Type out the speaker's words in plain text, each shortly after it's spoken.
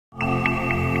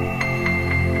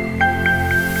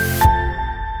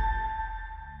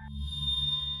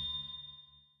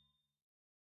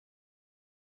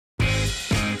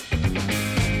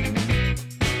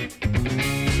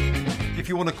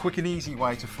want a quick and easy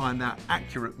way to find out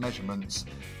accurate measurements,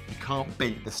 you can't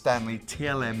beat the Stanley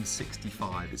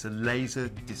TLM65. It's a laser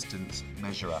distance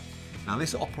measurer. Now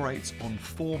this operates on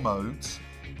 4 modes,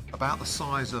 about the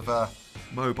size of a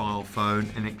mobile phone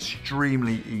and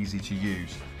extremely easy to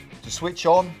use. To switch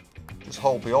on, just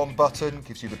hold the on button,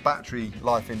 gives you the battery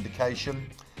life indication,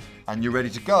 and you're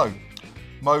ready to go.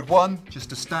 Mode 1,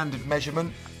 just a standard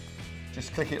measurement.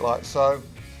 Just click it like so.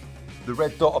 The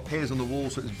red dot appears on the wall,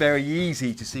 so it's very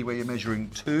easy to see where you're measuring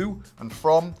to and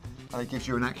from, and it gives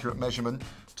you an accurate measurement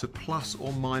to plus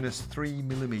or minus 3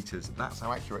 millimeters. That's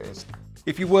how accurate it is.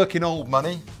 If you work in old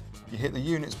money, you hit the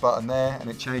units button there and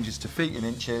it changes to feet in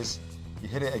inches. You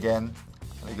hit it again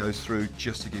and it goes through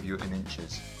just to give you it in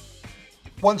inches.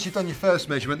 Once you've done your first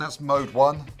measurement, that's mode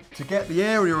 1. To get the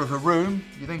area of a room,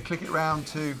 you then click it around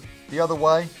to the other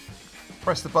way,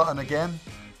 press the button again,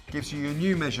 gives you a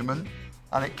new measurement,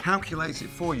 and it calculates it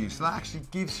for you. So that actually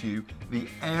gives you the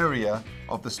area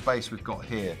of the space we've got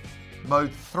here.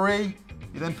 Mode 3,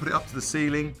 you then put it up to the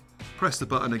ceiling, press the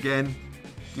button again,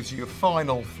 gives you your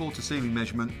final floor to ceiling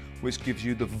measurement, which gives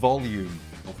you the volume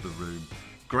of the room.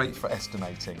 Great for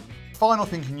estimating. Final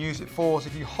thing you can use it for is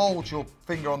if you hold your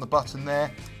finger on the button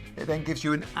there, it then gives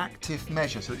you an active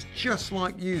measure. So it's just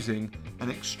like using an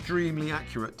extremely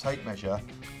accurate tape measure,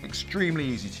 extremely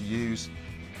easy to use,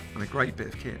 and a great bit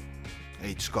of kit.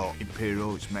 It's got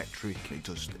imperial, it's metric, it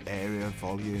does area,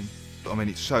 volume. I mean,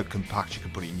 it's so compact you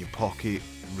can put it in your pocket,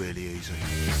 really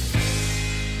easy.